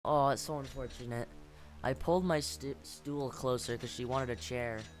Oh, it's so unfortunate. I pulled my stool closer because she wanted a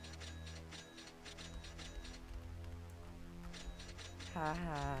chair. Ha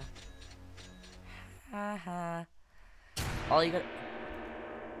ha. Ha ha. All you got.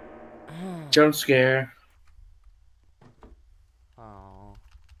 Jump scare. Oh.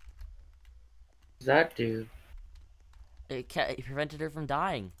 That dude. It prevented her from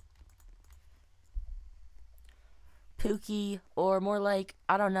dying. Pookie, or more like,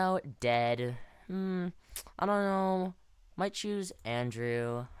 I don't know, dead. I don't know. Might choose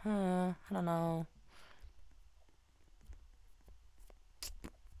Andrew. I don't know.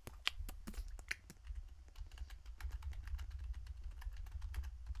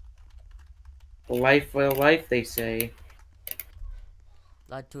 Life for life, they say.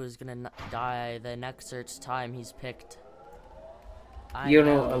 That two is gonna die the next search time he's picked. I You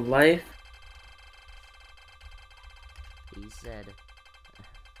know, a know. life. He said.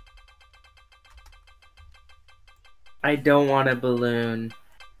 I don't want a balloon.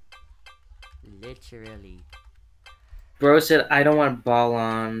 Literally. Bro said I don't want ball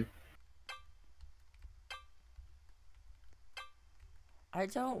on. I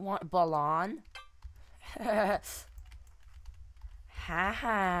don't want ballon. Ha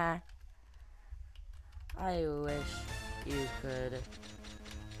ha. I wish you could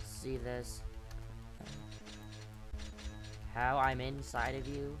see this. How I'm inside of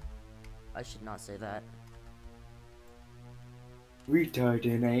you? I should not say that. Retard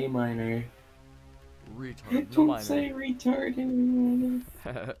in A minor. Retard, no Don't minor. say retard in A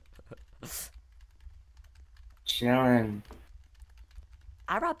minor. Chillin'.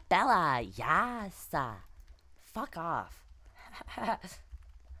 Arabella, yes. Fuck off.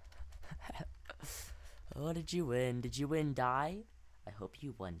 What did you win? Did you win die? I hope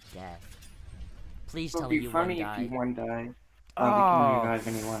you won death. Please tell me you won It'd be funny die. if you won die. The community Oh. dive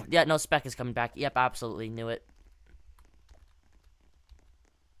anyway. Yeah, no, Spec is coming back. Yep, absolutely knew it.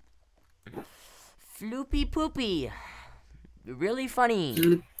 Floopy poopy. Really funny.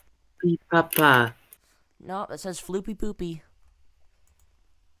 Floopy papa. No, it says floopy poopy.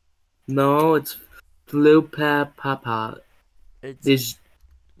 No, it's Floopa papa. It's There's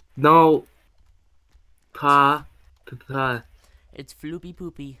no papa. It's floopy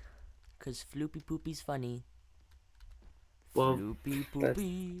poopy. Cause floopy poopy's funny. Well, Floopy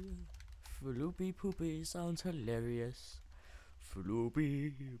poopy. Floopy poopy sounds hilarious.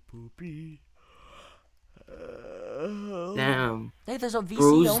 Floopy poopy. damn. Hey, there's a VC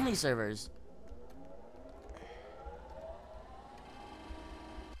Bruce. only servers.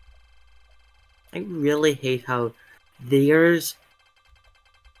 I really hate how there's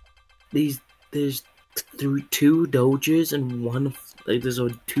there's two doges and one like there's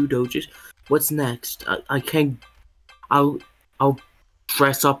two doges. What's next? I can't. I'll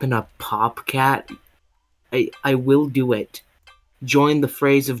dress up in a pop cat. I will do it. Join the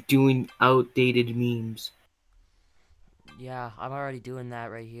phrase of doing outdated memes. Yeah, I'm already doing that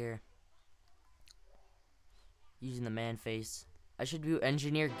right here. Using the man face. I should do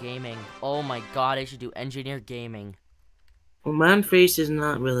engineer gaming. Oh my god, I should do engineer gaming. Well, man face is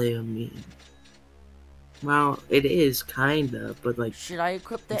not really a meme. Well, it is kinda, but like. Should I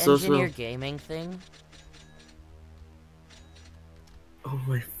equip the It's engineer also. gaming thing? Oh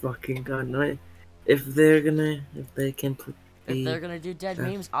my fucking god! No, if they can put If they're gonna do dead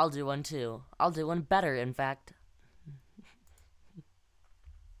memes, I'll do one too. I'll do one better, in fact.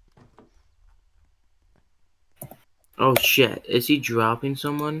 Oh shit! Is he dropping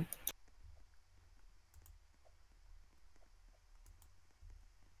someone?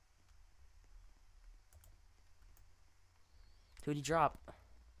 Who'd he drop?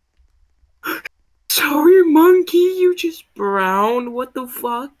 Sorry, monkey, you just brown. What the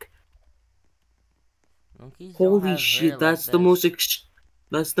fuck? Monkeys don't Holy have shit! hair That's like the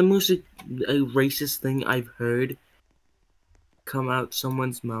most this. racist thing I've heard come out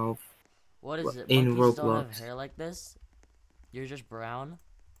someone's mouth What is it? in Monkeys don't have Roblox. hair like this? You're just brown?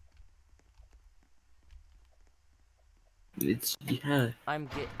 It's yeah. I'm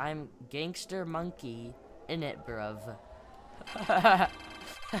gangster monkey in it, bruv.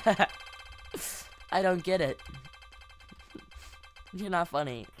 I don't get it. You're not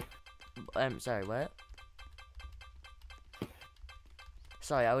funny. I'm sorry, what?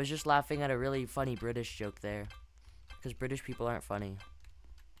 Sorry, I was just laughing at a really funny British joke there. Because British people aren't funny.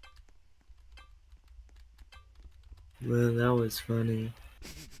 Well, that was funny.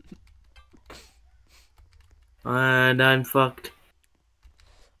 And I'm fucked.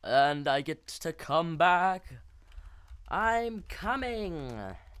 And I get to come back. I'm coming.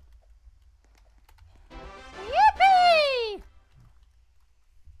 Yippee!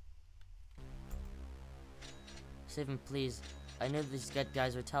 Save him, please. I knew these good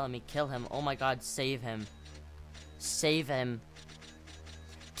guys were telling me, kill him. Oh my god, save him. Save him.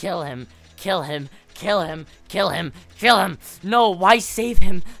 Kill him. Kill him. Kill him. Kill him. Kill him. No, why save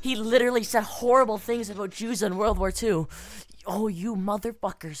him? He literally said horrible things about Jews in World War II. Oh, you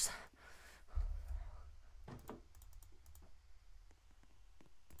motherfuckers.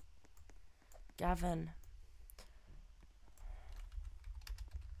 Gavin.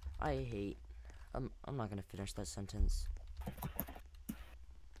 I hate. I'm not gonna finish that sentence.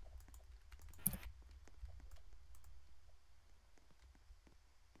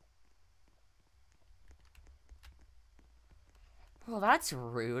 Well, that's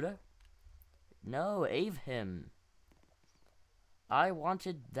rude. No, Ave him. I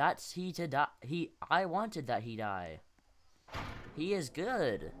wanted that he to die. I wanted that he die. He is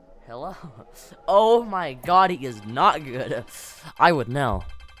good. Hello? Oh my god, he is not good. I would know.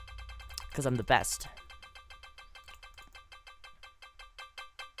 Because I'm the best.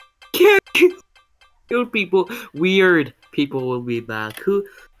 Can't kill people. Weird people will be back. Who?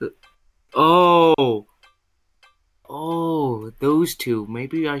 Oh. Oh, those two.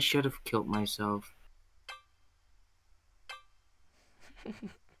 Maybe I should have killed myself.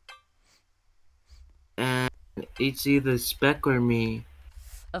 And it's either Spec or me.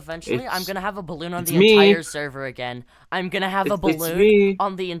 Eventually, I'm gonna have a balloon on it's the me. entire server again. I'm gonna have a It's balloon me.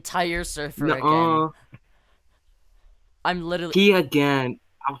 on the entire server Nuh-uh. again. I'm literally... He again.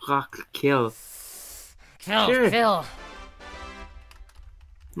 I'll kill. Kill, Sure. kill.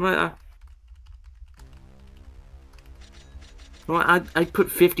 Well, I put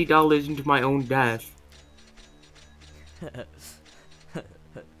 $50 into my own death.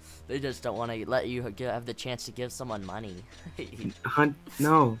 They just don't want to let you have the chance to give someone money.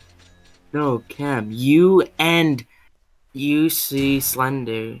 No. No, Cam. You and UC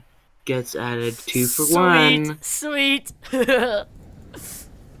Slender gets added 2 for 1. Sweet!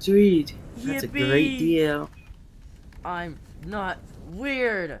 Sweet. That's a great Yippee. deal. I'm not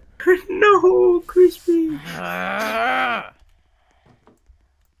weird. No, Crispy.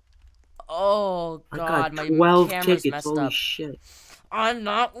 Oh I god, got my 12 camera's tickets. messed Holy up. shit. I'm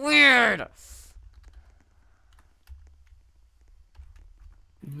not weird!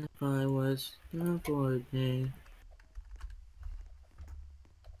 If I was a boy, man.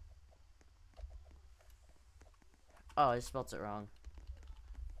 Oh, I spelled it wrong.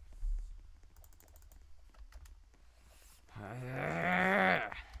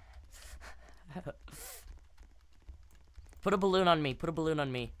 Put a balloon on me. Put a balloon on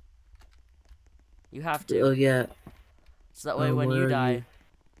me. You have to. Oh, yeah. So that way when you die.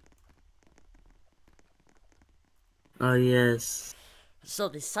 Oh, yes. So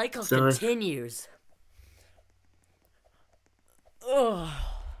the cycle continues. Ugh.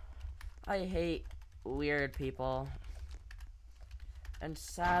 I hate weird people. And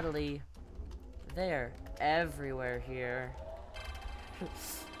sadly, they're everywhere here.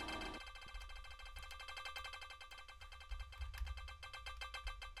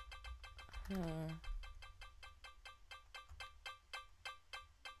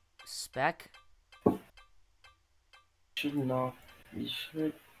 Spec? Should not. You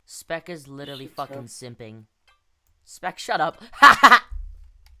should. Spec is literally fucking simping. Spec, shut up.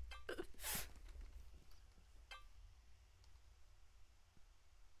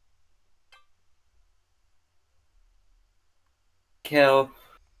 Kill.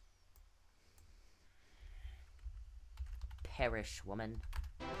 Perish, woman.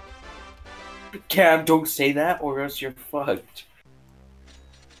 Cam, don't say that or else you're fucked.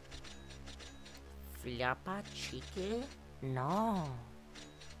 Flappa chicken? No.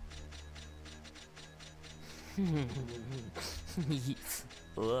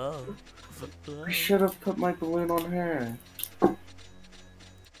 Whoa. I should have put my balloon on her.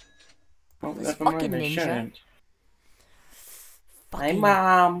 Oh, This never fucking mind, I ninja. shouldn't. Hi, Fucking...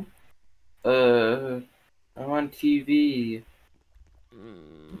 Mom. I'm on TV.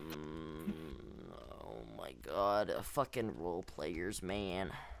 Oh my god, fucking role players,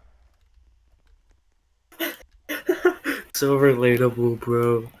 man. So relatable,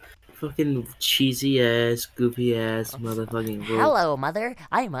 bro. Fucking cheesy ass, goofy ass, motherfucking role. Hello, mother.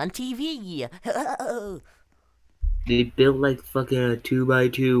 I'm on TV. They built like fucking a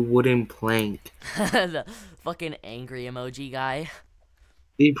 2x2 wooden plank. The fucking angry emoji guy.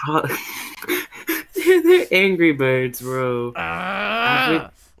 They probably they're Angry Birds, bro.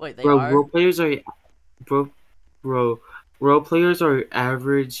 Wait, they Bro, are? role players are role players are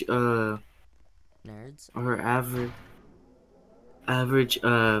average Nerds? are average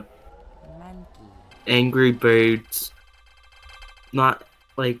Monkey. Angry Birds. Not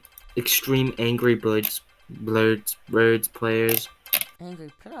like extreme Angry Birds Birds players.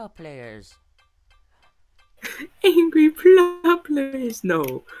 Angry pro players. Angry Plow players.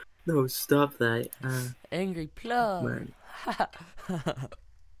 No. No, stop that. Angry plow. Man.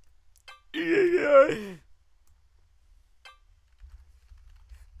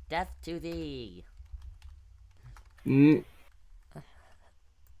 Death to thee. Mm.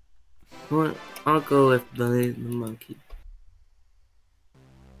 Well, I'll go with the monkey.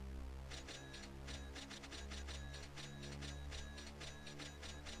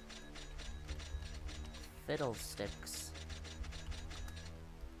 Fiddlesticks.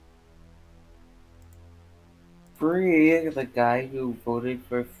 Free the guy who voted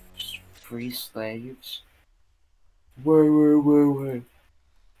for free slaves. Wait. Wait.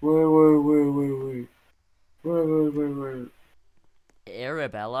 Wait.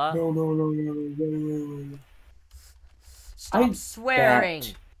 Arabella. No. Stop I swearing.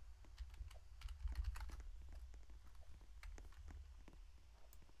 bet.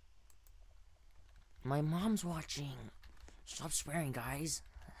 My mom's watching. Stop swearing, guys.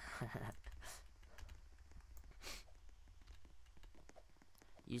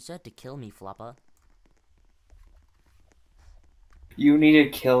 You said to kill me, Floppa. You need to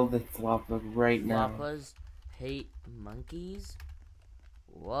kill the flopper right now. Floppas hate monkeys?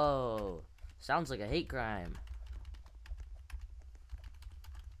 Whoa. Sounds like a hate crime.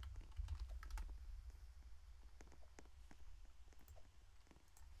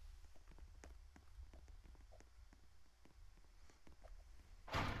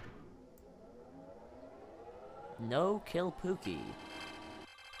 No, kill Pookie.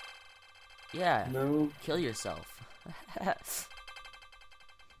 Yeah, No. kill yourself.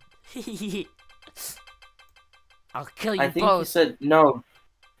 I'll kill you I think both. he said no.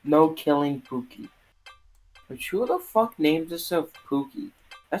 No killing Pookie. But who the fuck names herself Pookie?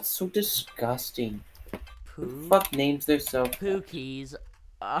 That's so disgusting. Who the fuck names themselves Pookies.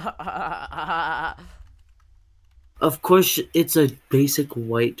 Of course, it's a basic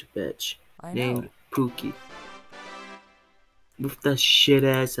white bitch I named know. Pookie. With the shit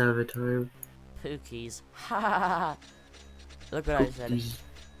ass avatar. Pookies. Look what I said.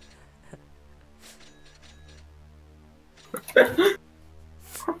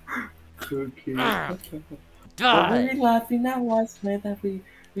 Pookie. Die. What were we laughing at last night that we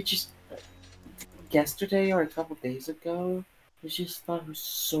just yesterday or a couple days ago? We just thought it was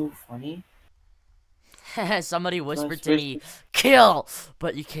so funny. Somebody whispered to me, kill!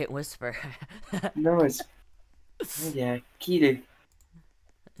 But you can't whisper. No, it's oh, yeah, Keita.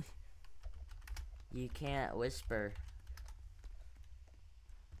 You can't whisper.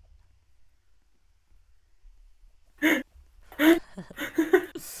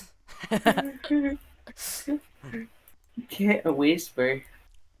 You can't whisper.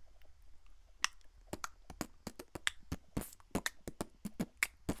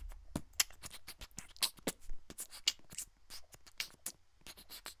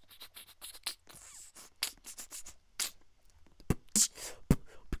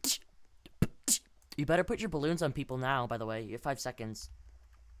 You better put your balloons on people now, by the way. You have 5 seconds.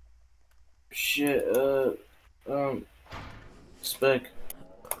 Shit, Spec.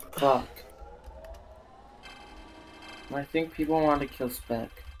 Fuck. I think people want to kill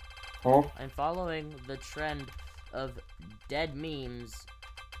Spec. Huh? I'm following the trend of dead memes.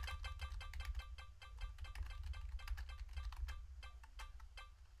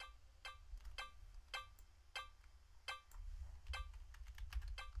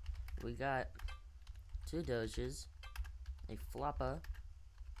 We got 2 Doges, a Floppa.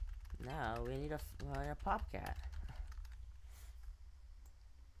 Now we need a Popcat.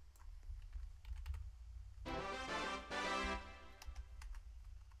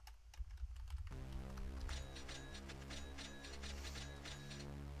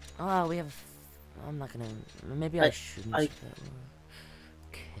 Oh, we have. I'm not gonna. Maybe I shouldn't.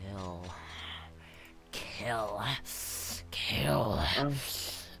 Kill.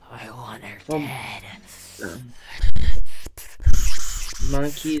 I want her dead.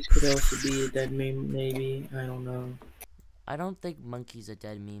 Monkeys could also be a dead meme, maybe. I don't know. I don't think monkey's a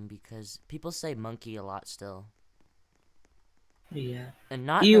dead meme because people say monkey a lot still. Yeah. And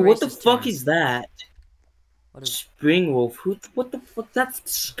not Ew, in a what the racist fuck terms. is that? What is Spring wolf. What the fuck? That's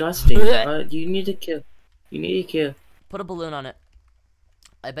disgusting. You need to kill. You need to kill. Put a balloon on it.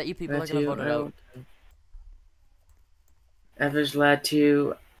 I bet you people Lad are gonna two, vote it out. Ever's lad 2.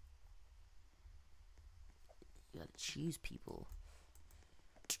 You gotta choose people.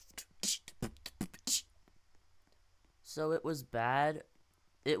 So it was bad.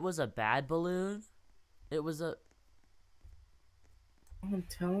 It was a bad balloon. It was a. I'm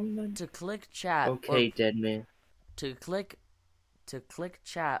telling them. To click chat Okay, dead man. to click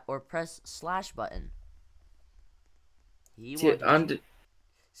chat or press slash button. He wanted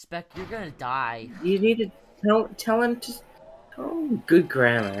Spec, you're gonna die. You need to tell him to. Oh, good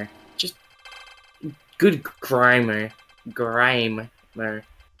grammar. Just good grammar. Grimer.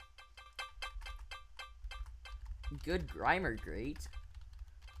 Good Grimer, great.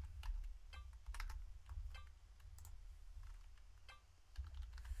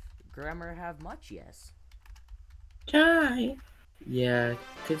 Grammar have much, yes. Die. Yeah,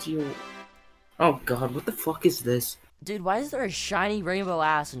 cause you. Oh God, what the fuck is this? Dude, why is there a shiny rainbow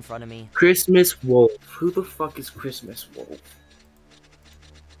ass in front of me? Christmas Wolf. Who the fuck is Christmas Wolf?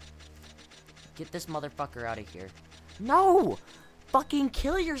 Get this motherfucker out of here. No! Fucking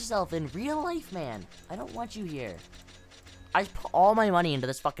kill yourself in real life, man. I don't want you here. I put all my money into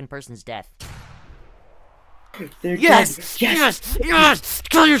this fucking person's death. They're Yes! dead. Yes! Yes!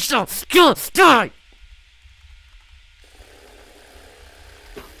 Kill yourself! Kill! Die!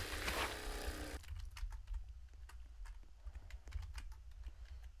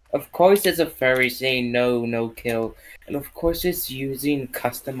 Of course it's a furry saying no, no kill. And of course it's using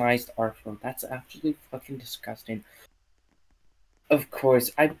customized art form. That's actually fucking disgusting. Of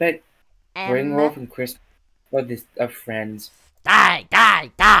course, I bet Ringwolf and Chris are friends. Die!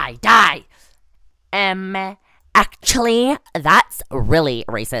 Die! Die! Die! Actually, that's really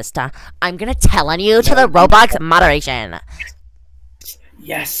racist. I'm gonna tell on you to the Roblox moderation.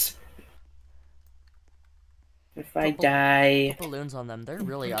 Yes! If I die... Put balloons on them, they're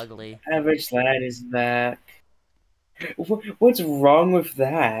really ugly. Average Lad is back. What's wrong with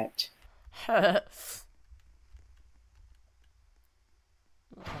that?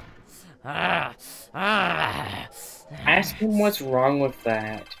 Ask him what's wrong with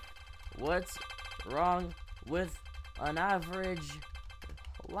that. What's wrong with an average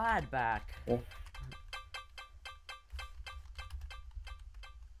lad back?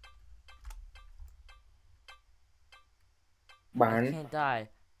 I can't die.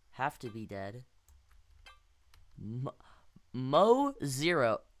 Have to be dead. Mo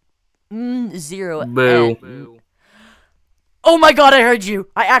zero. Zero. Boo. Boo. Oh my god, I heard you!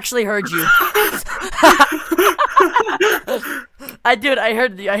 I actually heard you! I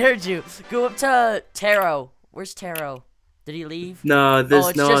heard you! Go up to Taro. Where's Taro? Did he leave? No, there's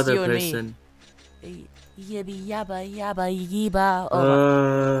it's no just other you and person. Me. Yibby yabba yabba yiba.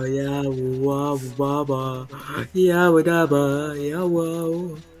 Yeah, wabba, yeah, wadabba, yeah,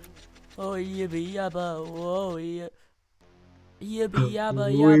 whoa. Oh, yibby yabba, whoa, yeah. Yibby yabba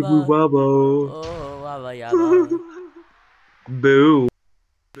yabba. Oh, wabba yabba. Boo.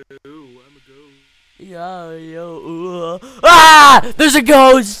 Boo, I'm a ghost. Yeah, yo. Ah! There's a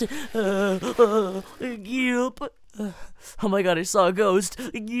ghost! Yep. Oh my god, I saw a ghost.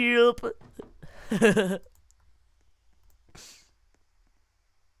 Yep.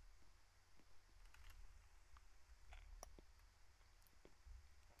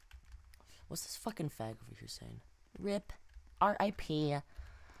 What's this fucking fag over here saying? RIP. R.I.P.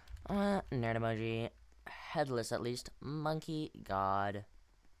 Nerd emoji. Headless at least. Monkey god.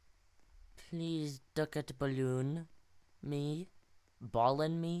 Please duck at balloon. Me.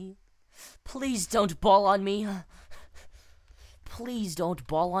 Ballin' me. Please don't ball on me. Please don't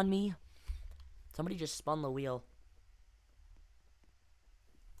ball on me. Somebody just spun the wheel.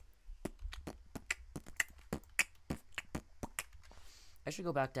 I should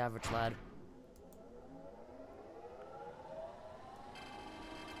go back to Average Lad.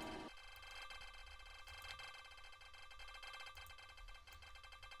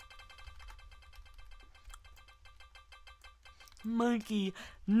 Monkey,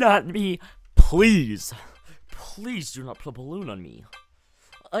 not me. Please. Please do not put a balloon on me.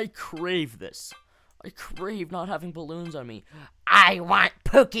 I crave this. I crave not having balloons on me. I want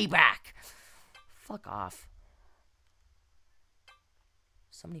Pookie back. Fuck off.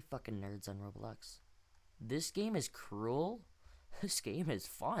 So many fucking nerds on Roblox. This game is cruel. This game is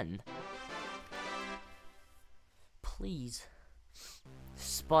fun. Please.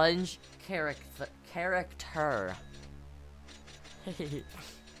 Sponge character.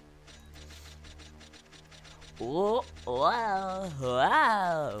 Whoa, wow,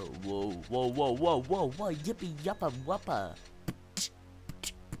 wow, whoa, whoa, whoa, whoa, whoa, whoa, yippee yappa wappa.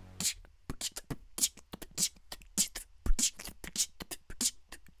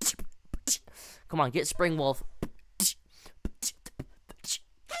 Come on, get Spring Wolf.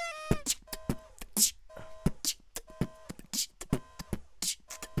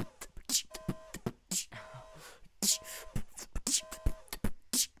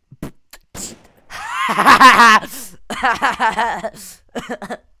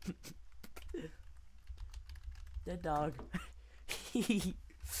 Dead dog.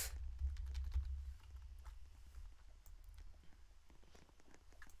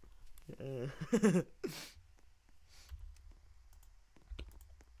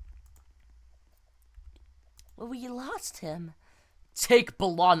 Well, we lost him. Take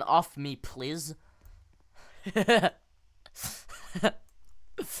Balon off me, please.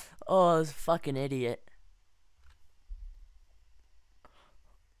 Oh, this fucking idiot.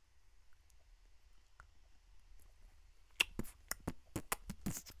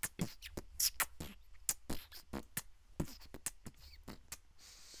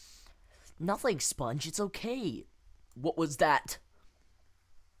 Nothing, Sponge. It's okay. What was that?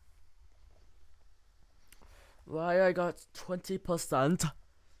 Why, I got 20%.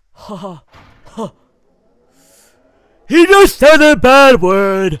 Ha ha. He just said a bad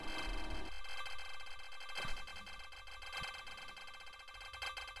word.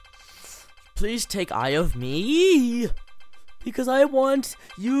 Please take eye of me. Because I want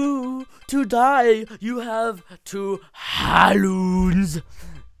you to die. You have two halloons.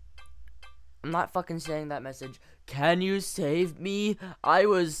 I'm not fucking saying that message. Can you save me? I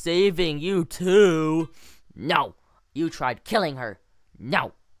was saving you too. No. You tried killing her.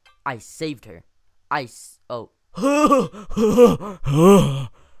 No. I saved her. Oh.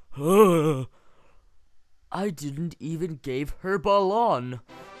 I didn't even give her ballon.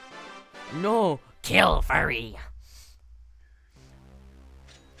 No. Kill furry.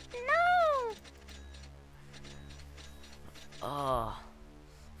 No.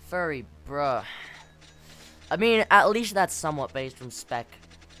 Furry, bruh. I mean, at least that's somewhat based from spec.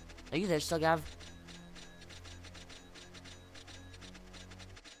 Are you there still, Gav?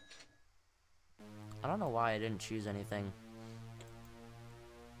 I don't know why I didn't choose anything.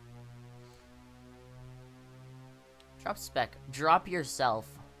 Drop spec. Drop yourself.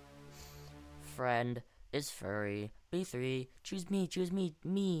 Friend is furry. B3. Choose me. Choose me.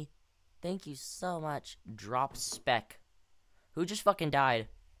 Me. Thank you so much. Drop spec. Who just fucking died?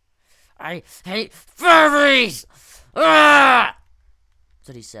 I hate furries! Ah! That's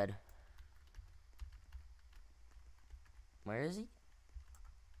what he said. Where is he?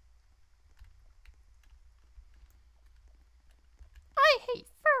 I hate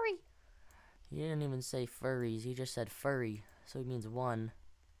furry. He didn't even say furries. He just said furry. So he means one.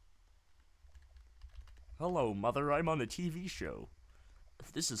 Hello, Mother. I'm on a TV show.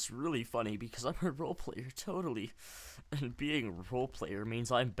 This is really funny because I'm a role player, totally. And being a role player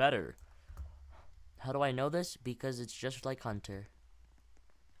means I'm better. How do I know this? Because it's just like Hunter.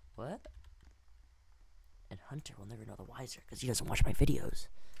 What? And Hunter will never know the wiser because he doesn't watch my videos.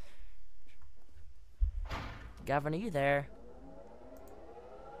 Gavin, are you there?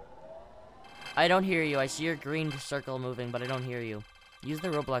 I don't hear you. I see your green circle moving, but I don't hear you. Use the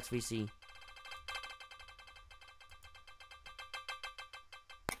Roblox VC.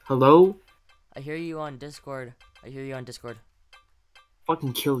 Hello? I hear you on Discord. I hear you on Discord.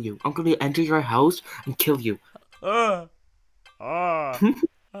 Fucking kill you. I'm gonna enter your house and kill you.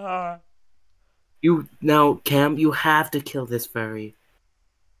 You now, Cam, you have to kill this furry.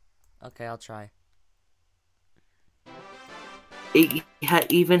 Okay, I'll try. It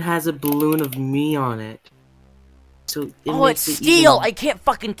even has a balloon of me on it. So it Oh, it's makes it steel! even... I can't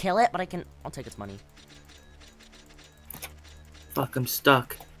fucking kill it, but I can. I'll take its money. Fuck, I'm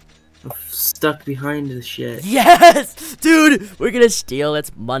stuck. I'm stuck behind this shit. Yes! Dude, we're gonna steal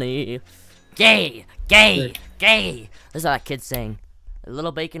its money. Gay! Gay! Good. Gay! That's what that kid's saying. A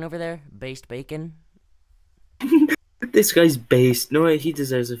little bacon over there? Based bacon? This guy's based. No, he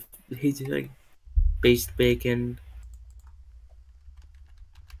deserves a... He's like... Based bacon. ...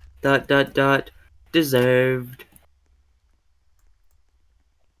 Deserved.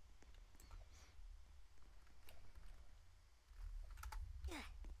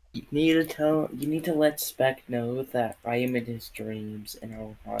 You need to let Spec know that I am in his dreams and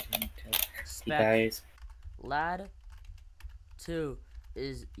I'll haunt him to you guys. Lad 2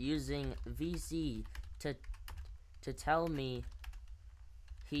 is using VC to tell me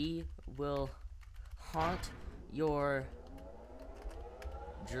he will haunt your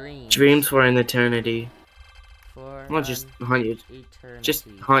dreams. Dreams for an eternity. For Well, just haunt your... eternity. Just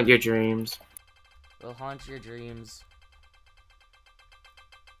haunt your dreams. Will haunt your dreams.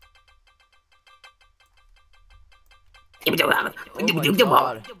 Oh my god. What do you think of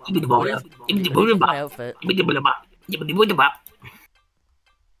my outfit? What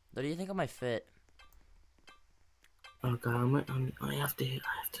do you think of my fit? Oh god, I have to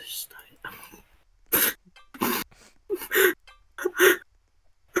start.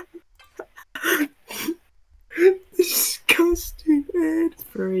 Disgusting, man.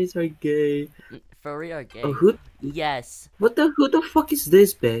 furries are gay. Furry or Oh, gay? who Yes. who the fuck is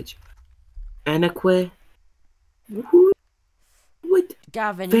this bitch? Anakwe? Who what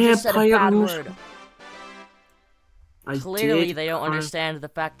Gavin, you just said a vampire bad news? word. I Clearly, did, they don't Connor. understand the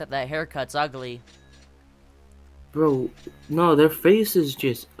fact that that haircut's ugly. Bro, no, their face is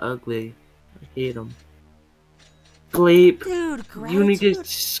just ugly. I hate them. Bleep. Dude, You need to gratitude.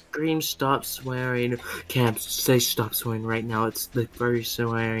 scream stop swearing. Can't say stop swearing right now. It's the very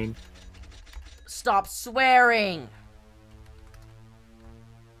swearing. Stop swearing.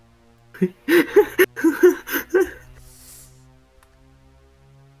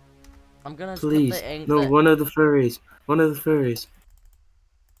 I'm gonna put Please. the ink. No, one of the furries. One of the furries.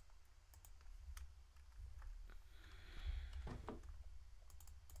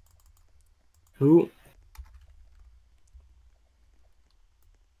 Who?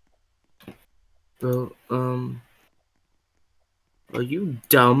 Bro, are you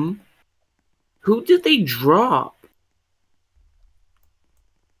dumb? Who did they drop?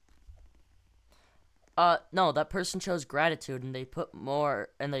 No, that person chose gratitude, and they put more,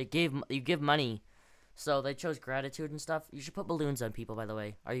 and you give money, so they chose gratitude and stuff. You should put balloons on people, by the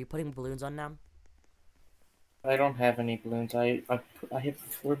way. Are you putting balloons on now? I don't have any balloons. I have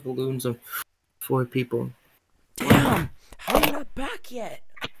 4 balloons of 4 people. Damn! How are you not back yet?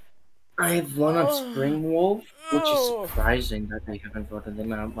 I have one on Spring Wolf, which is Oh. surprising that they haven't voted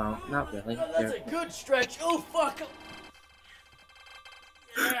them out. Well, not really. That's a good stretch. Oh fuck!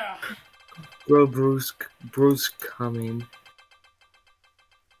 Yeah. Bro, Bruce coming.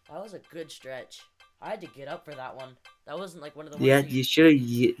 That was a good stretch. I had to get up for that one. That wasn't like one of the ones. Yeah, that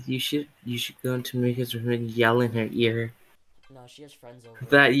you should go into Mika's room and yell in her ear. No, she has friends over.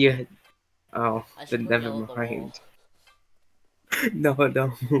 That you. Oh, I should then go never yell at the mind. wall. No,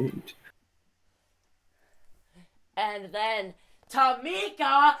 don't. And then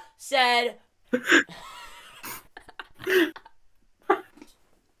Tamika said,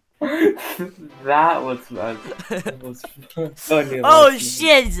 That was fun. That was funny. "Oh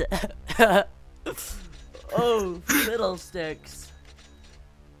shit! Oh fiddlesticks!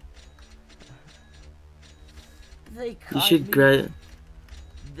 They You caught should me.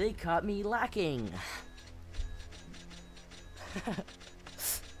 They caught me lacking."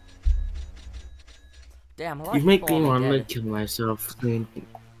 Damn, a lot You of make people me want want me to dead. kill myself.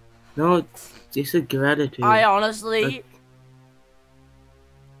 No, it's a gratitude. I honestly.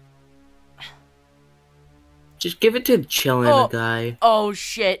 Just give it to chillin' Oh. guy. Oh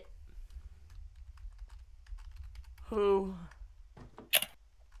shit. Who?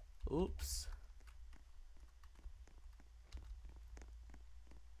 Oops.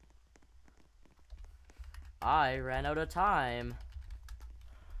 I ran out of time.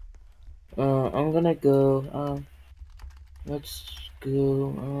 I'm gonna go. Let's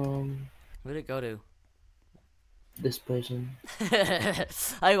go. Where'd it go to? This person.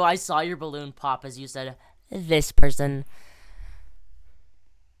 I saw your balloon pop as you said, "This person."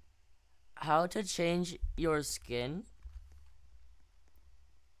 How to change your skin?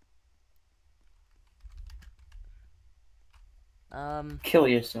 Kill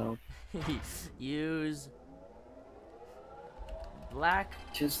yourself. Use black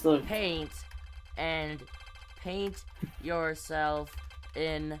Just look. paint and paint yourself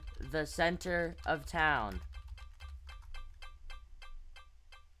in the center of town.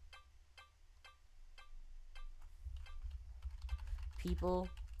 People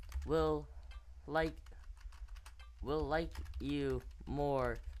will like you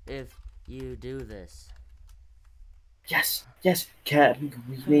more if you do this. Yes, cat. We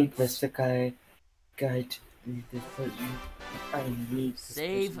need this guy to leave this person. I need this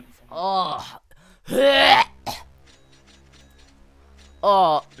Save. person. Oh.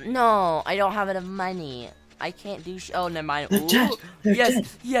 Oh no! I don't have enough money. I can't do. Oh, never mind. They're dead. Ooh. They're Yes, dead.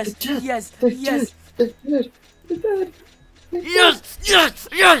 yes, They're dead. yes, They're yes. dead. They're dead. They're dead. Yes, yes,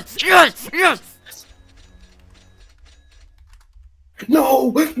 yes, yes, yes.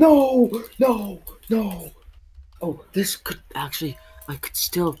 No. Oh, this could actually. I could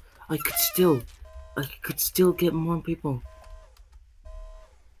still get more people.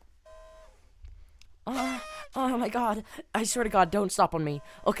 Oh my god. I swear to god, don't stop on me.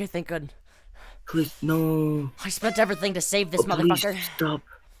 Okay, thank good. Please, no. I spent everything to save this Oh, please motherfucker. stop.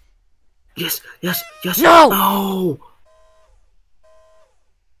 Yes. No! No.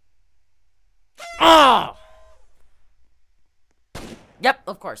 Oh! Yep,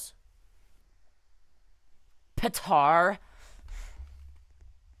 of course. Petar.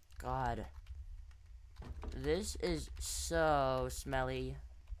 God. This is so smelly.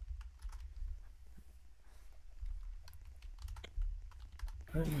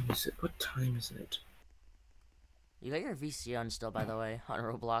 What time is it? You got your VC on still, by the way, on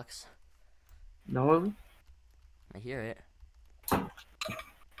Roblox. No? I hear it.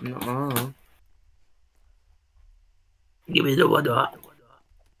 No. Give me the water.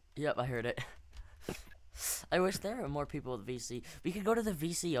 Yep, I heard it. I wish there were more people with VC. We could go to the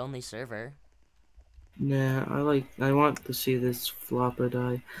VC only server. Nah, I want to see this flopper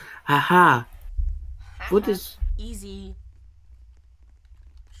die. Haha! What is... Easy.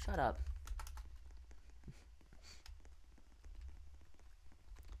 Shut up.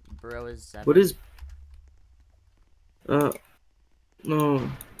 Bro is 7. What is...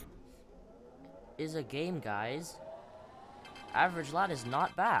 No. Is a game, guys. Average Lad is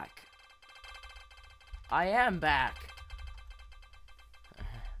not back. I am back.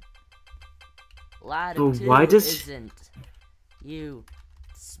 Lad Oh, 2 why does... isn't. You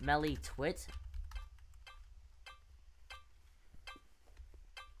smelly twit.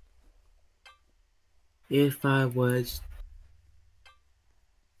 If I was...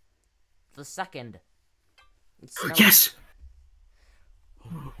 The second. Yes!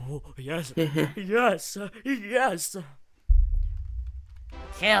 Oh, yes. Yes. Yes.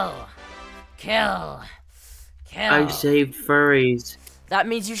 Kill. Kill. Kill. I saved furries. That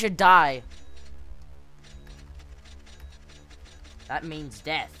means you should die. That means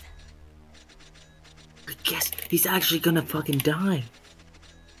death. Yes, he's actually gonna fucking die.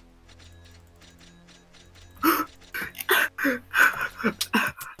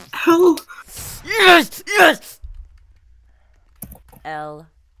 Hell! Yes! Yes! L.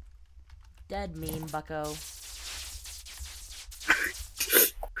 Dead meme, bucko.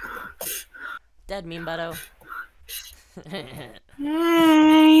 Dead meme, butto.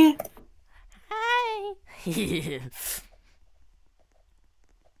 Hey! Hi!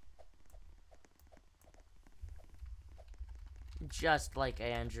 Just like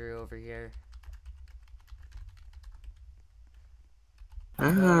Andrew over here.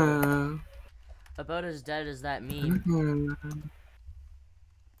 About as dead as that meme.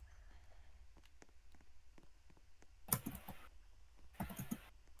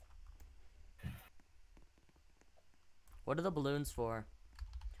 What are the balloons for?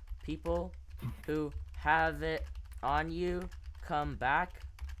 People who have it on you come back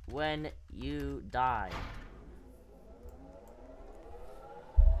when you die.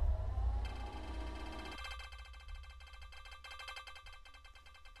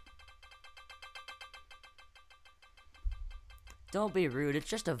 Don't be rude, it's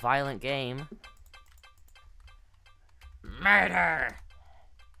just a violent game. Murder!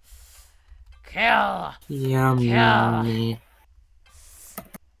 Kill! Yummy.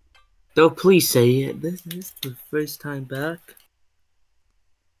 Though, please say it. This is the first time back.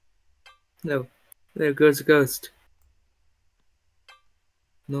 No. There goes a ghost.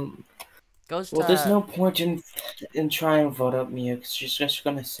 No. Ghost, Well, there's no point in trying to vote up Mia, because she's just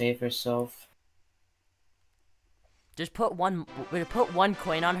gonna save herself. Just put one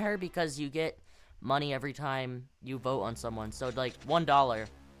coin on her because you get money every time you vote on someone. So like $1.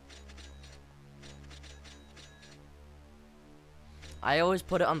 I always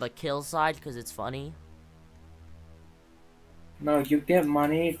put it on the kill side because it's funny. No, you get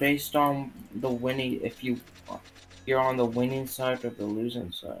money based on the winning, if you're on the winning side or the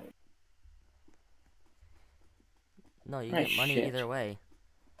losing side. No, you Ah, get money shit. either way.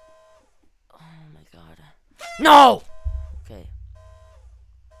 Oh my god. No! Okay.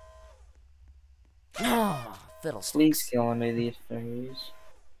 Oh, fiddlesticks. Please kill one of these fairies.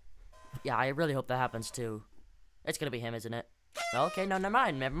 Yeah, I really hope that happens too. It's gonna be him, isn't it? Okay, no, never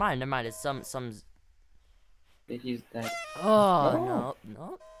mind. It's some. He's dead. Oh,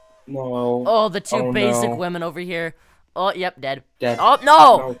 no. No. Oh, the two basic no. women over here. Oh, yep, dead. Dead. Oh,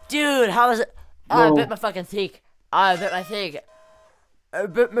 no! No. Dude, how is it? Oh, I No. bit my fucking teeth. I bit my teeth. I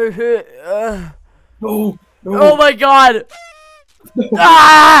bit my head. No. No. Oh my god!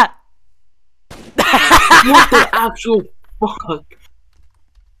 Ah! What the actual fuck?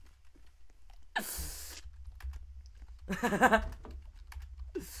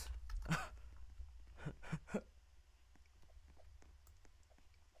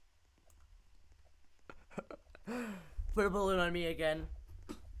 Put a balloon on me again.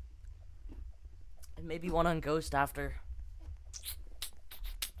 And maybe one on Ghost after.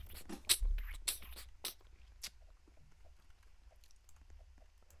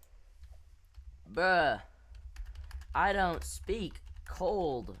 Bruh. I don't speak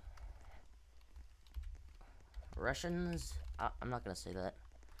cold. Russians? I'm not gonna say that.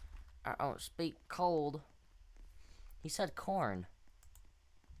 I don't speak cold. He said corn.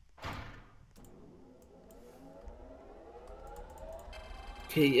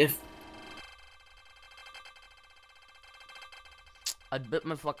 Okay, if I bit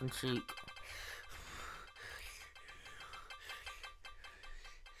my fucking cheek.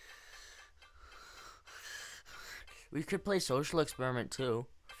 We could play social experiment too.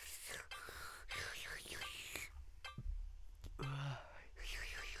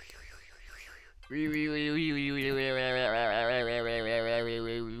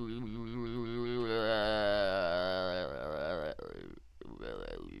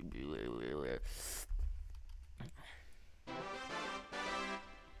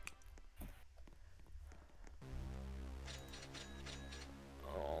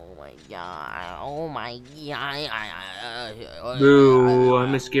 Oh my god. Oh my god. boo,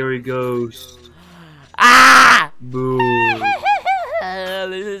 I'm a scary ghost. Ah! Boo.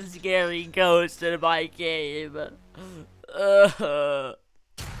 There's a scary ghost in my game.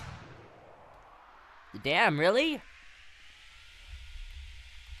 Damn, really?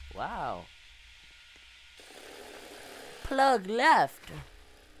 Wow. Plug left.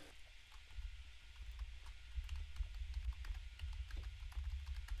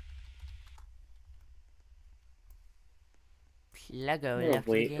 Lego I'm gonna left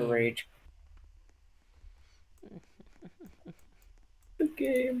the wait, game. rage. The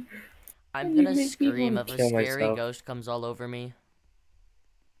game. I'm You gonna make me scream wanna if a kill scary myself. ghost comes all over me.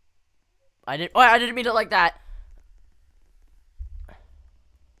 I didn't mean it like that.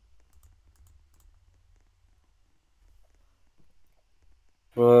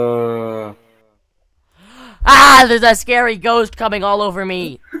 Ah, there's a scary ghost coming all over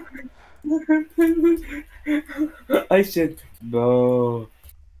me. I said no.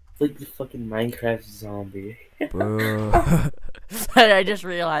 Like the fucking Minecraft zombie. Bro. I just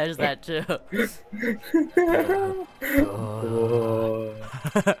realized that too. Whoa.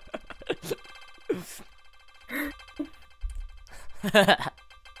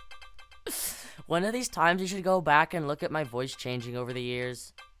 One of these times you should go back and look at my voice changing over the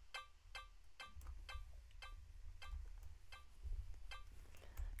years.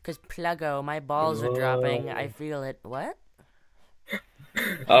 Cause Pluggo, my balls are dropping. I feel it. What?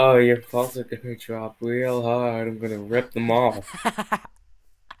 Oh, your balls are gonna drop real hard. I'm gonna rip them off.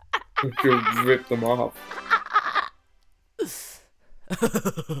 I'm gonna rip them off.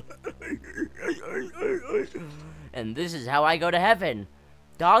 And this is how I go to heaven.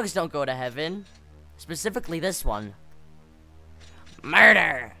 Dogs don't go to heaven. Specifically this one.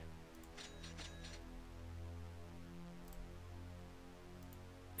 Murder!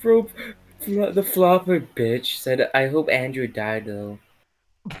 Bro, the flopper bitch said, I hope Andrew died though.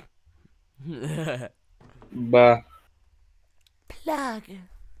 Bah. Plug.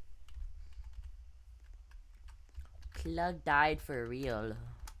 Plug died for real.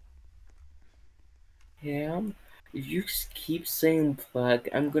 Yeah, if you keep saying plug,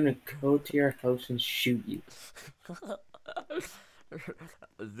 I'm gonna go to your house and shoot you.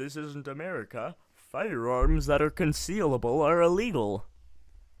 This isn't America. Firearms that are concealable are illegal.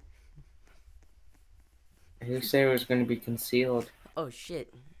 Who said it was gonna be concealed? Oh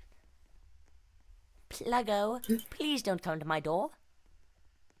shit. Pluggo, please don't come to my door.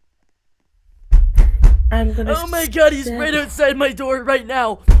 I'm gonna. Oh my god, he's right outside my door right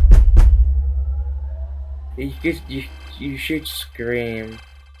now. You should scream.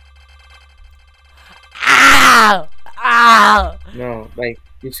 Ow! Ow! No, like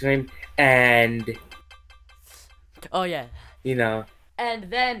you scream and Oh yeah. you know.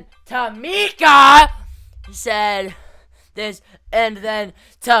 And then Tamika said this, and then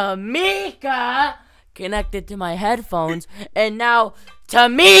Tamika connected to my headphones, and now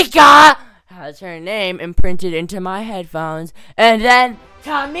Tamika has her name imprinted into my headphones, and then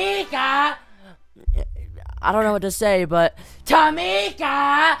Tamika, I don't know what to say, but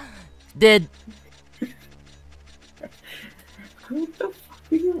Tamika did. What the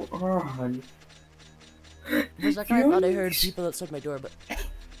fuck are you on? For a second, I thought I heard people outside my door, but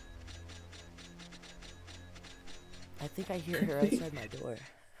I think I hear her outside my door.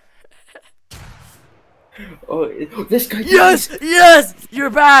 Oh, this guy. Yes! Yes! You're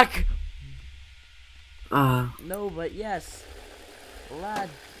back! Ah. No, but yes. Lad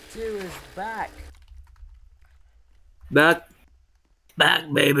 2 is back. Back,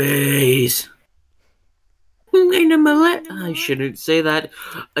 babies. I shouldn't say that.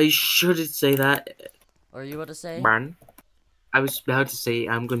 I shouldn't say that. Or you want to say? Barn. I was about to say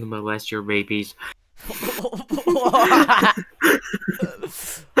I'm gonna molest your babies.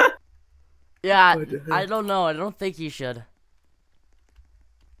 Yeah, I don't know. I don't think you should.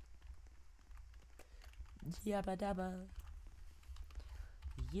 Yabba dabba.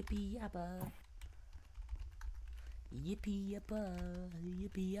 Yippee yabba. Yippee yappa,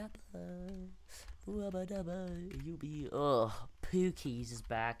 yippee yappa, wubba dubba, yippee. Ugh, Pookies is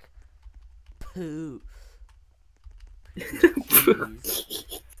back. Poo.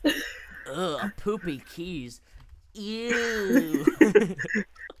 Keys. Ugh, poopy keys. Ew.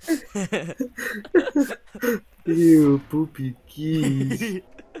 Ew, poopy keys.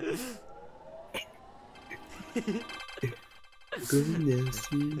 Goodness.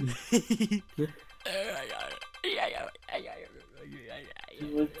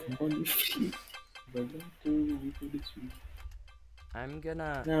 I'm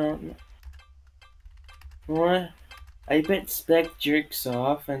gonna. No, what? I bet Spec jerks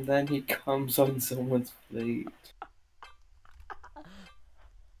off and then he comes on someone's plate.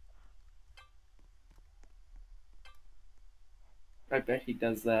 I bet he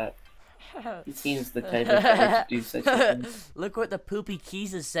does that. He seems the type of guy to do such a thing. Look what the poopy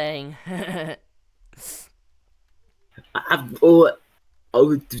keys is saying. Oh,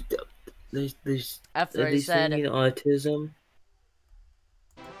 there's After are I they said, singing autism?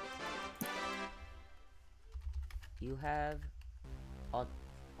 you have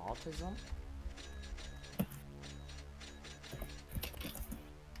autism?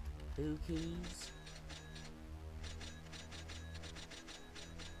 Pookies.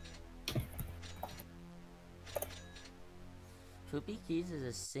 Poopy Keys is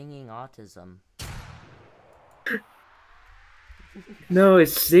a singing autism. No,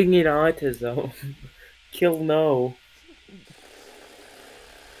 it's singing autism. Kill no.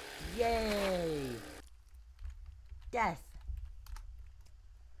 Yay! Death.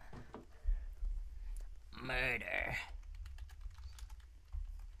 Murder.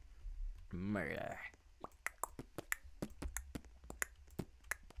 Murder.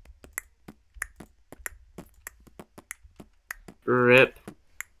 Rip.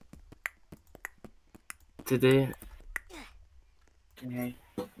 Today. Okay.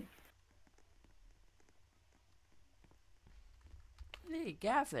 Hey,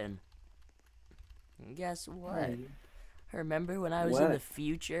 Gavin. Guess what? Hey. Remember when I was in the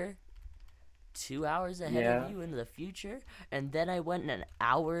future? 2 hours ahead of you into the future? And then I went an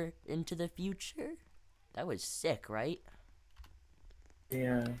hour into the future? That was sick, right?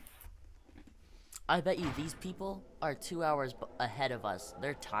 Yeah. I bet you these people are 2 hours ahead of us.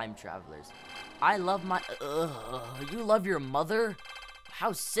 They're time travelers. I love my... you love your mother?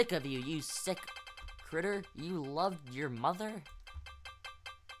 How sick of you, you sick critter. You loved your mother?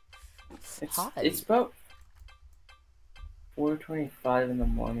 It's about 4:25 in the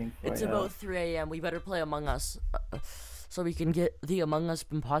morning. It's about 3 a.m. We better play Among Us. So we can get the Among Us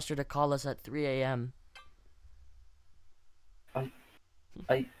imposter to call us at 3 a.m.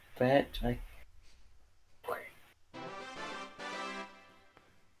 I bet I...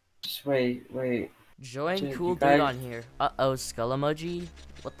 Just wait. Join Dude, cool you dude guys- on here. Uh-oh, skull emoji?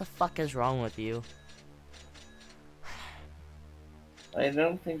 What the fuck is wrong with you? I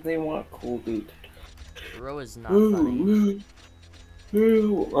don't think they want cool dude. Bro is not funny.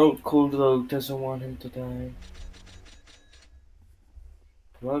 Oh, cool dude doesn't want him to die.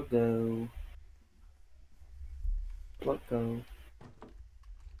 Pluggo. Pluggo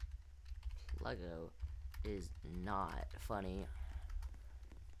is not funny.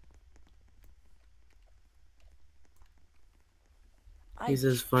 He's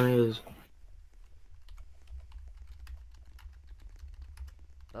as funny as...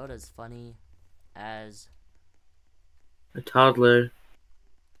 About as funny as... a toddler.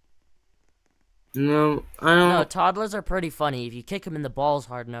 No, I don't... No, toddlers are pretty funny. If you kick them in the balls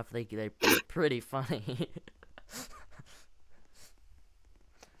hard enough, they're pretty funny.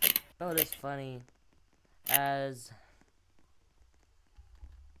 About as funny as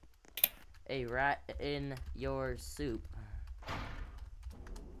a rat in your soup.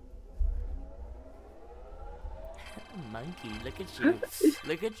 Monkey, look at you.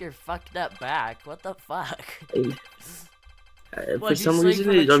 Look at your fucked up back. What the fuck? For some reason,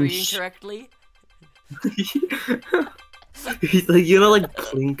 I'm I'm incorrectly. He's like, you know, like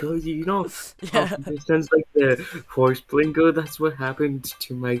Plinko, you know, Yeah. it sounds like the horse Plinko. That's what happened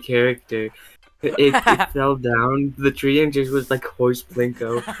to my character. It fell down the tree and just was like horse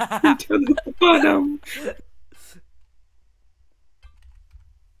Plinko to the bottom.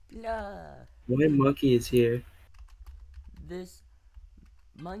 Nah. My monkey is here. This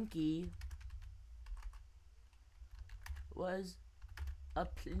monkey was a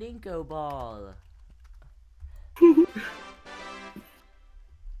Plinko ball.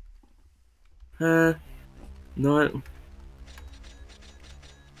 Not.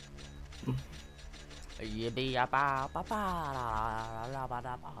 You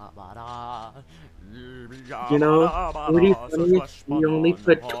know, would it be funny if you only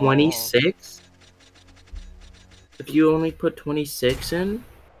put 26? If you only put 26 in?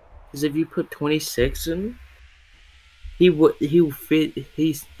 Because if you put 26 in, he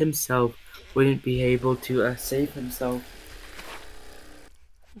himself wouldn't be able to save himself.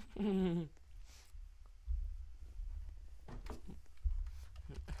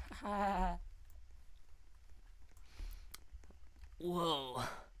 Whoa.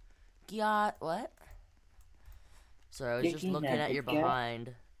 Got what? Sorry, I was just looking at your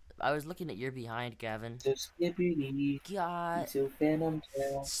behind. I was looking at your behind, Gavin. God.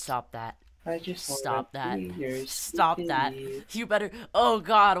 Stop that. Stop that. Stop that. You better. Oh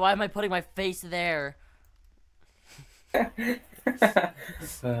God, why am I putting my face there?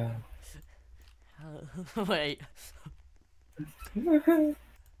 Wait.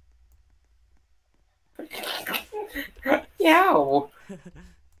 Yow!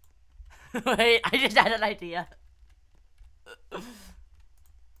 Wait, I just had an idea.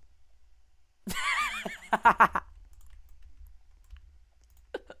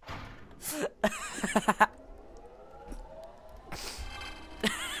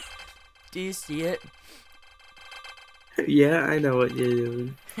 Do you see it? Yeah, I know what you're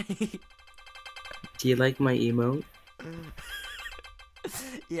doing. Do you like my emote?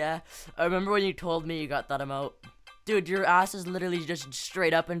 Yeah, I remember when you told me you got that emote. Dude, your ass is literally just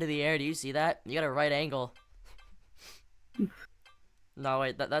straight up into the air. Do you see that? You got a right angle. No,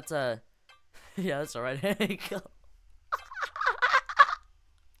 wait, that's a... Yeah, that's a right angle.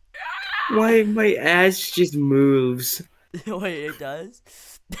 Why my ass just moves? Wait, it does?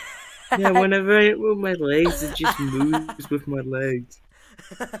 Yeah, whenever I move my legs, it just moves with my legs.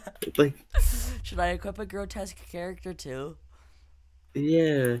 Like, should I equip a grotesque character too?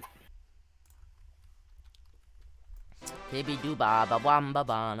 yeah. Baby do ba ba wam ba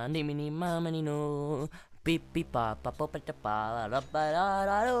ba na ni mini mama ni no. Beep beep ba ba ba ba da ba da ba da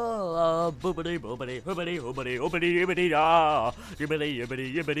da do. Boobity boobity hoobity hoobity hoobity yibbity da. Yibbity yibbity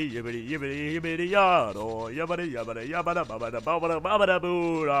yibbity yibbity yibbity yibbity ya do. Yibbity yibbity yabba ba ba da ba ba da ba ba da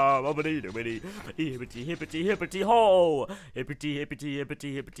boo da. Boobity doobity hippity hippity hippity ho. Hippity hippity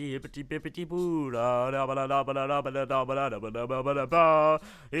hippity hippity hippity bippity boo da da ba da da ba da da ba da da ba da da ba da ba ba da ba.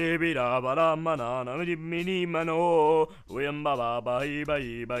 Hippity da ba da ma na na mini mano. Wim ba ba ba ba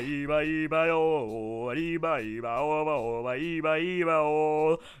ba ba ba yo. Iba iba oba oba iba iba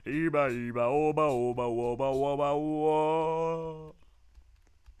o iba iba oba oba oba oba o.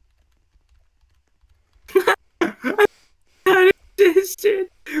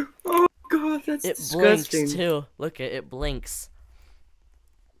 Distant. Oh God, that's It disgusting. blinks too. Look at it blinks.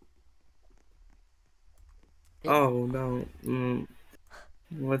 Oh no.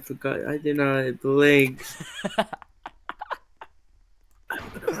 What's the guy? I did not. It blinks. I'm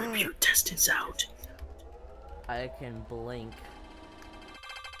gonna rip your intestines out. I can blink.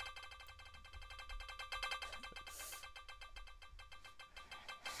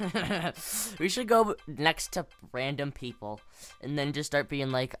 We should go next to random people and then just start being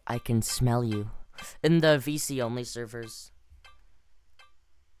like, I can smell you. In the VC only servers.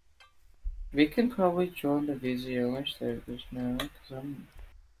 We can probably join the VZO servers now, cause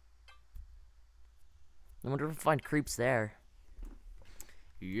I wonder if we find creeps there.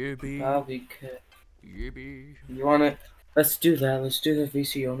 Yippee. probably could. Yippee. You wanna? Let's do that. Let's do the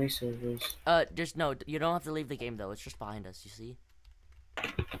VC only servers. Just no, you don't have to leave the game though. It's just behind us, you see?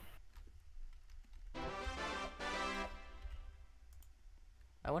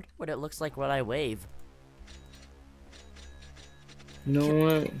 I wonder what it looks like when I wave. You know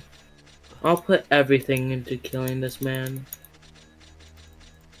what? I'll put everything into killing this man.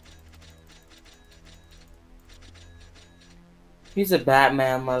 He's a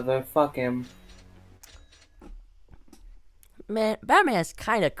Batman lover. Fuck him. Man, Batman's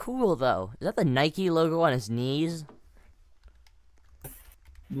kind of cool though. Is that the Nike logo on his knees?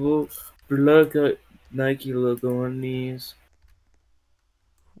 Look at Nike logo on these.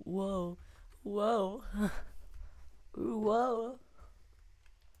 Whoa, whoa, whoa.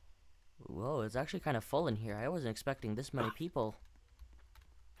 Whoa, it's actually kind of full in here. I wasn't expecting this many people.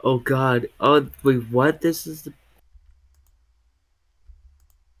 Oh God. Oh wait, what? This is the.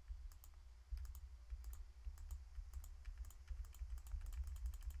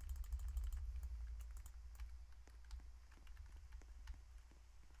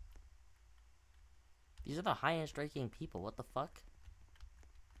 These are the highest ranking people. What the fuck?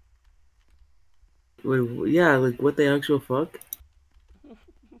 Wait, yeah, like what the actual fuck?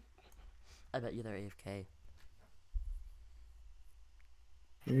 I bet you they're AFK.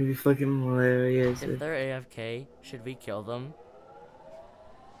 It'd be fucking hilarious. If they're AFK, should we kill them?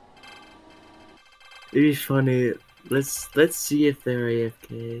 It'd be funny. Let's see if they're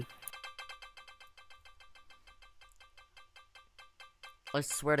AFK. I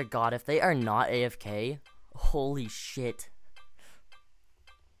swear to God, if they are not AFK, holy shit.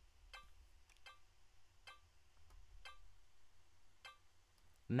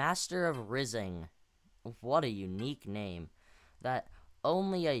 Master of Rizzing. What a unique name. That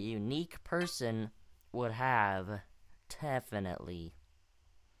only a unique person would have. Definitely.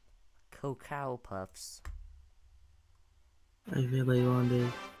 Cacao Puffs. I really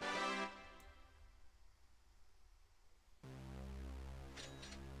wanted.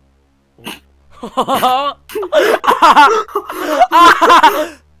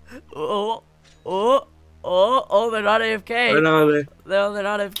 Oh, they're not AFK. No, they're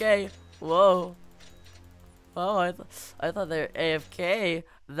not AFK. Whoa. Oh, I thought they're AFK.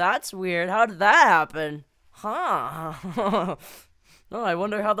 That's weird. How did that happen? Huh. Oh, I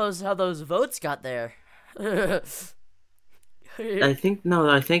wonder how those votes got there. I think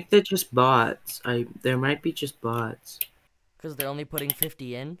they're just bots. There might be just bots. Because they're only putting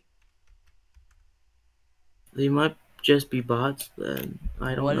 50 in? They might just be bots then.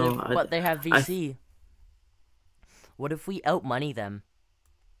 I don't know. What they have VC? What if we outmoney them?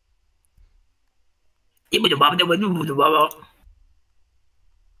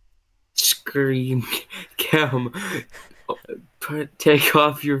 Scream, Cam. Take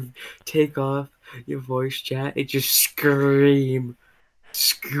off your voice chat and just scream,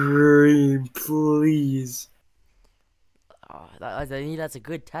 please. I think that's a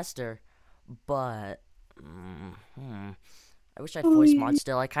good tester, but I wish I had voice mod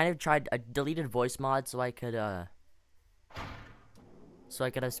still. I kind of tried. I deleted voice mod so I could have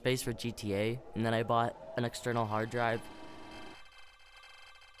space for GTA, and then I bought an external hard drive.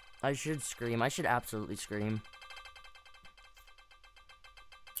 I should scream. I should absolutely scream.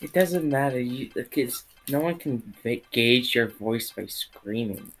 It doesn't matter. Because no one can gauge your voice by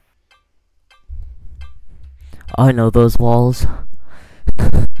screaming. I know those walls.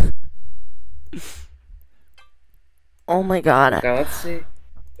 Oh my god. Okay, let's see.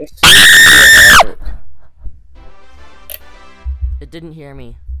 It didn't hear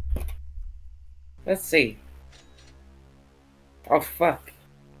me. Let's see. Oh fuck.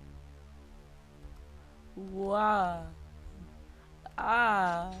 Wow.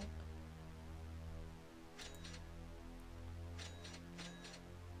 Ah.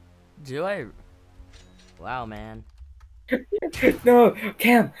 Do I? Wow, man. No,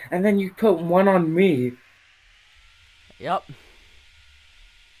 Cam, and then you put one on me. Yep.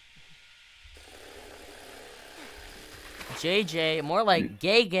 JJ, more like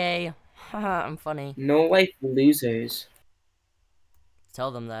gay. Haha, I'm funny. No life losers.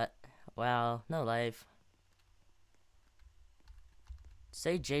 Tell them that. Wow, no life.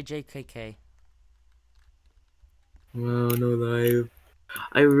 Say JJKK. Wow, no life.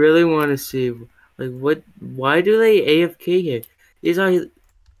 I really want to see, like, why do they AFK here?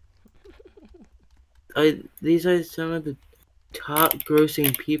 These are some of the top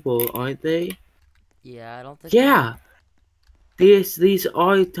grossing people, aren't they? Yeah, I don't think. Yeah. These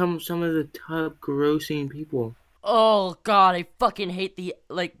are some of the top grossing people. Oh god, I fucking hate the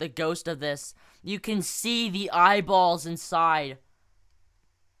ghost of this. You can see the eyeballs inside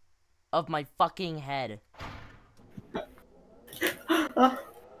of my fucking head.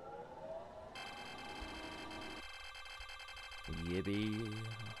 Yippee.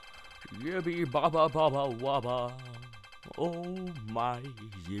 Yippee baba baba waba. Oh my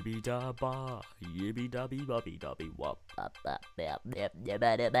yippee da ba. Yippee da bee bubby dubby wop.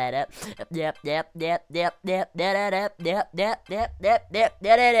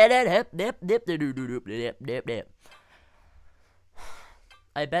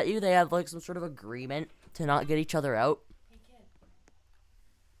 I bet you they have like some sort of agreement to not get each other out. Hey kid,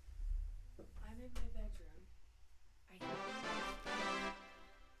 I'm in my bedroom. I can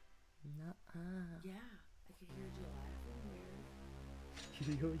Yeah, I can hear you laughing weird.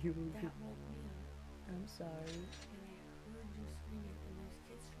 That woke me up. I'm sorry. And I heard you screaming, and those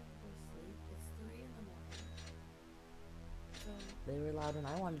kids trying to go to sleep. It's 3 in the morning. So, They were loud when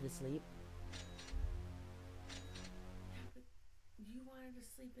I wanted to sleep. yeah, but you wanted to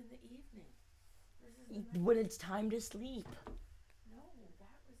sleep in the evening. This is the night. When it's time to sleep. No,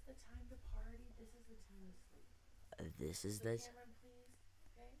 that was the time to party. This is the time to sleep. This is So this. Cameron, please,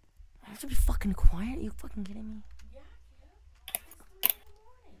 okay? I have to be fucking quiet. You fucking kidding me? Yeah, Cam. It's 3 in the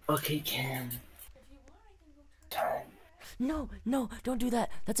morning. Okay, Cam. If you want, I can go turn it on. No, no, don't do that.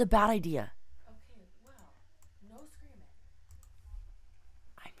 That's a bad idea. Okay, well, no screaming.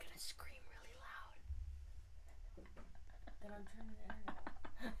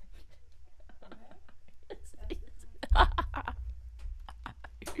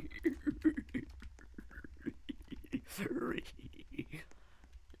 free.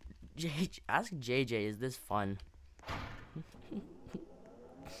 Ask JJ, is this fun?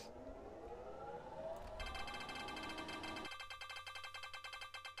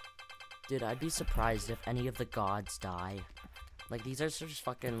 Dude, I'd be surprised if any of the gods die. Like, these are just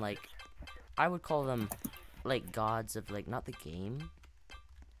fucking, like, I would call them, like, gods of, like, not the game,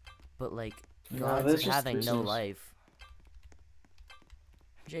 but, like, gods that's of just having no business. life.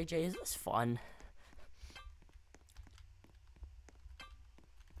 JJ, is this fun?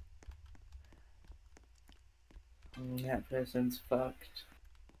 That person's fucked.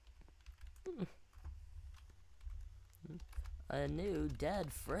 A new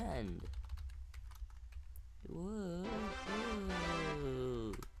dead friend. Whoa,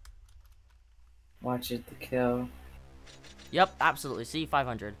 whoa. Watch it to kill. Yep, absolutely. See,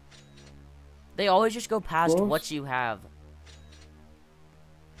 500. They always just go past Close. what you have.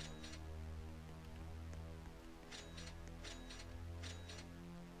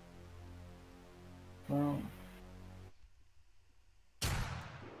 Well.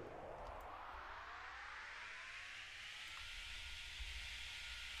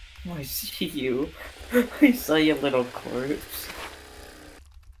 Oh, I see you. I saw your little corpse.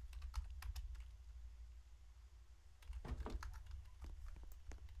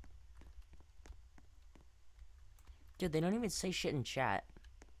 Dude, they don't even say shit in chat.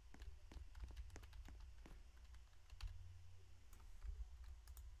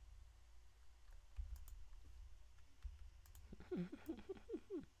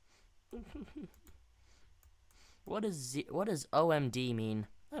 What does OMD mean?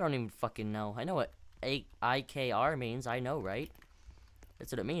 I don't even fucking know. I know what IKR means. I know, right?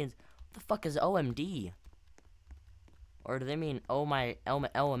 That's what it means. What the fuck is OMD? Or do they mean oh my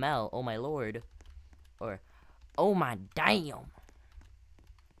LML, oh my lord? Or oh my damn?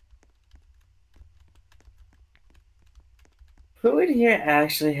 Who in here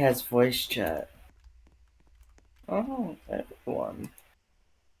actually has voice chat? Oh, everyone.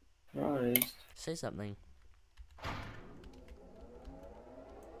 Christ. Say something.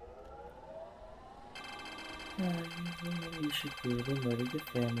 You should be able to murder your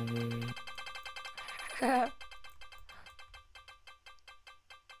family.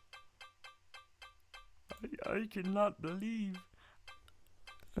 I cannot believe.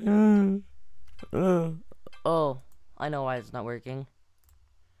 Oh, I know why it's not working.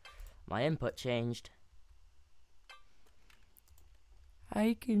 My input changed.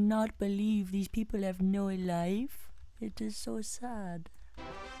 I cannot believe these people have no life. It is so sad.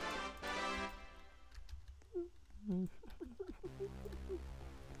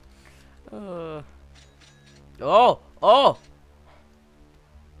 Oh! Oh!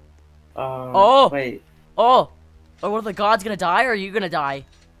 Oh! Wait. Oh! Or are the gods gonna die, or are you gonna die?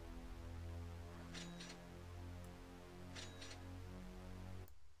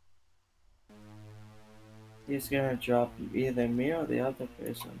 He's gonna drop either me or the other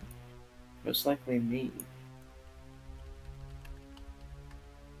person. Most likely me.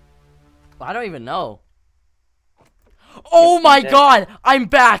 I don't even know. Oh my god! I'm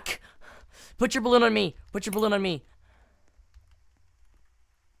back! Put your balloon on me. Put your balloon on me.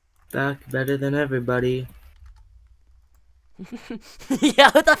 Back better than everybody.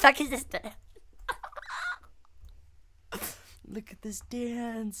 Yeah, what the fuck is this dance? Look at this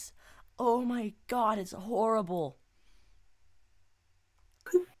dance. Oh my god, it's horrible.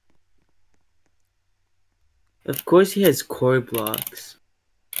 Of course he has core blocks.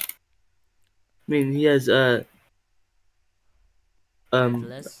 I mean, he has,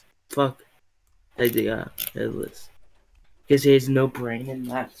 Headless. fuck. Yeah, headless. Because he has no brain in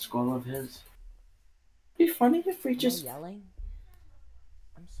that skull of his. It'd be funny if we Am I just... yelling?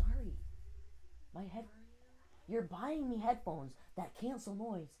 I'm sorry. My head... You're buying me headphones that cancel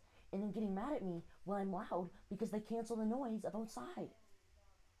noise and then getting mad at me when I'm loud because they cancel the noise of outside.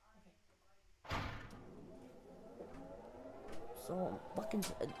 So, fucking...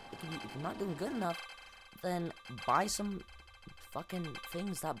 If you're not doing good enough, then buy some fucking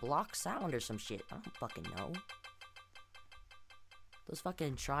things that block sound or some shit. I don't fucking know. Those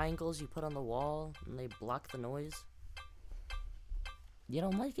fucking triangles you put on the wall and they block the noise. You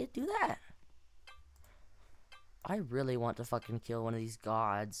don't like it? Do that. I really want to fucking kill one of these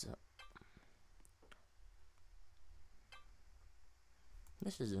gods.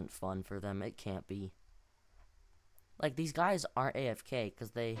 This isn't fun for them. It can't be. Like, these guys aren't AFK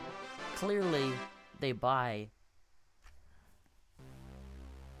because they clearly they buy.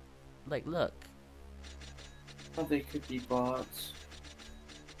 Like, look. Oh, they could be bots.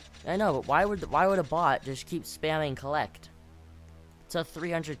 I know, but why would a bot just keep spamming collect? to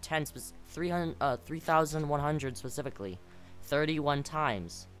 310, 3,100 specifically. 31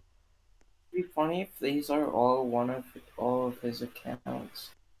 times. It'd be funny if these are all of his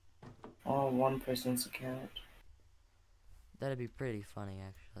accounts. All one person's account. That'd be pretty funny,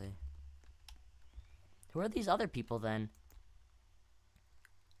 actually. Who are these other people then?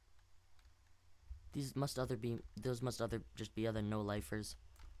 Those must just be other no-lifers.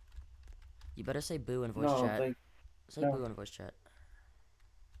 You better say boo in voice No, chat. like Say no. boo in voice chat.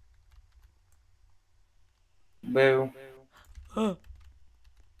 boo.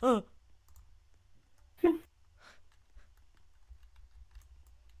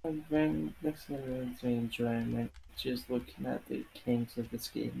 I've been listening to enjoyment just looking at the kings of this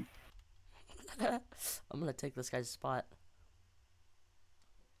game. I'm gonna take this guy's spot.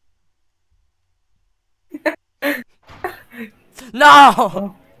 No!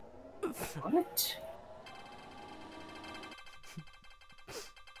 Oh, what?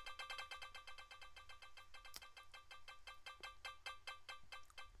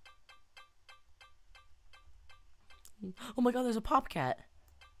 Oh my god, there's a pop cat.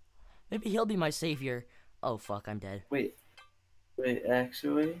 Maybe he'll be my savior. Oh fuck, I'm dead. Wait,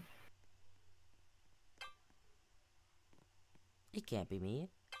 actually? It can't be me.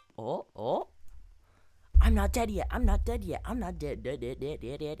 Oh. I'm not dead yet. I'm not dead yet. I'm not dead.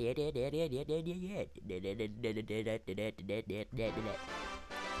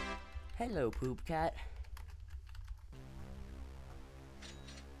 Hello, poop cat.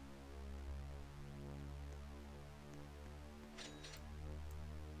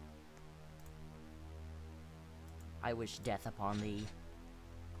 I wish death upon thee.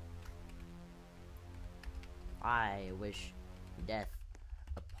 I wish death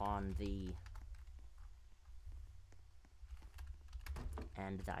upon thee.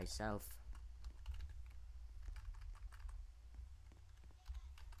 And thyself.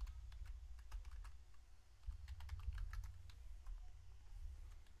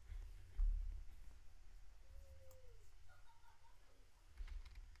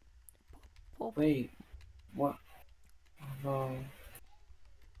 Wait, what? No.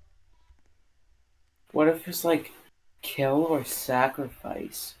 What if it's like kill or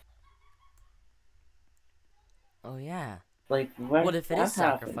sacrifice? Oh yeah. Like, What if it that is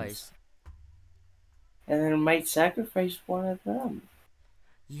sacrifice? happens? And then it might sacrifice one of them.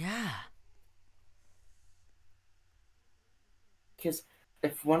 Yeah. Because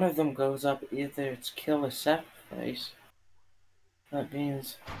if one of them goes up, either it's kill or sacrifice. That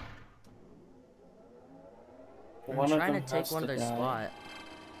means I'm one of trying to them take has one to of their die. spot.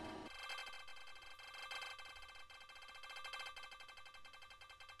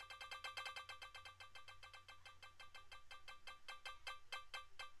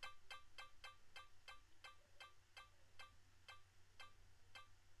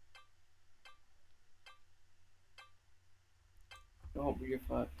 Don't be a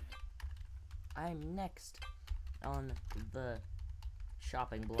fuck. I'm next on the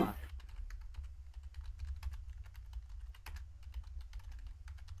shopping block.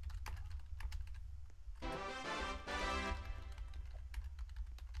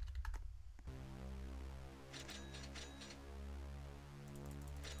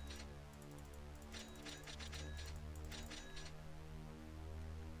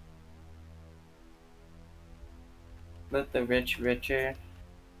 Let the rich richer.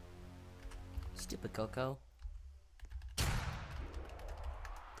 Stupid Coco.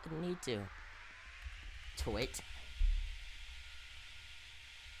 Didn't need to. Twit.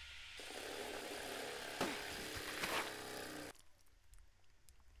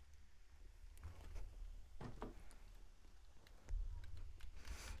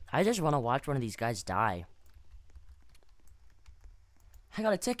 I just want to watch one of these guys die. I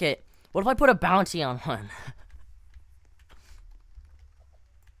got a ticket. What if I put a bounty on one?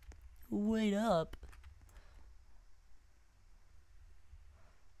 Wait up.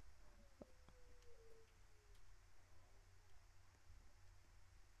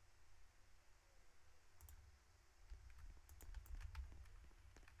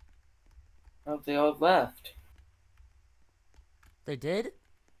 Oh, they all left. They did?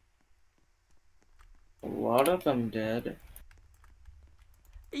 A lot of them did.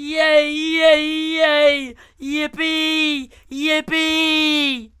 Yay, yay, yay! Yippee!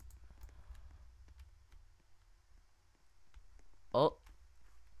 Yippee! Oh.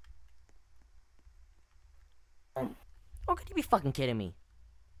 Oh, could you be fucking kidding me?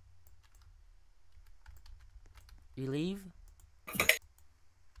 You leave?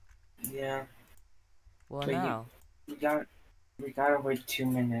 Yeah. Well, But now. We gotta wait 2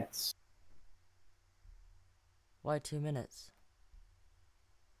 minutes. Why 2 minutes?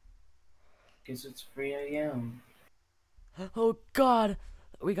 Because it's 3 a.m. Oh God,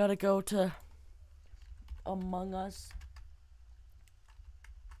 we gotta go to Among Us.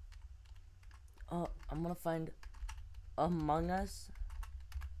 I'm gonna find Among Us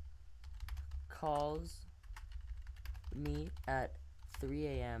calls me at 3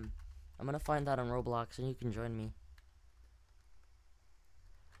 a.m. I'm gonna find that on Roblox and you can join me.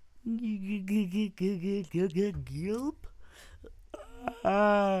 Gulp.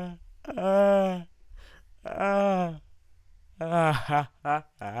 Oh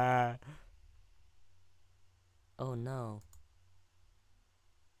no.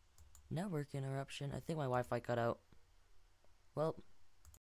 Network interruption. I think my Wi-Fi cut out. Well,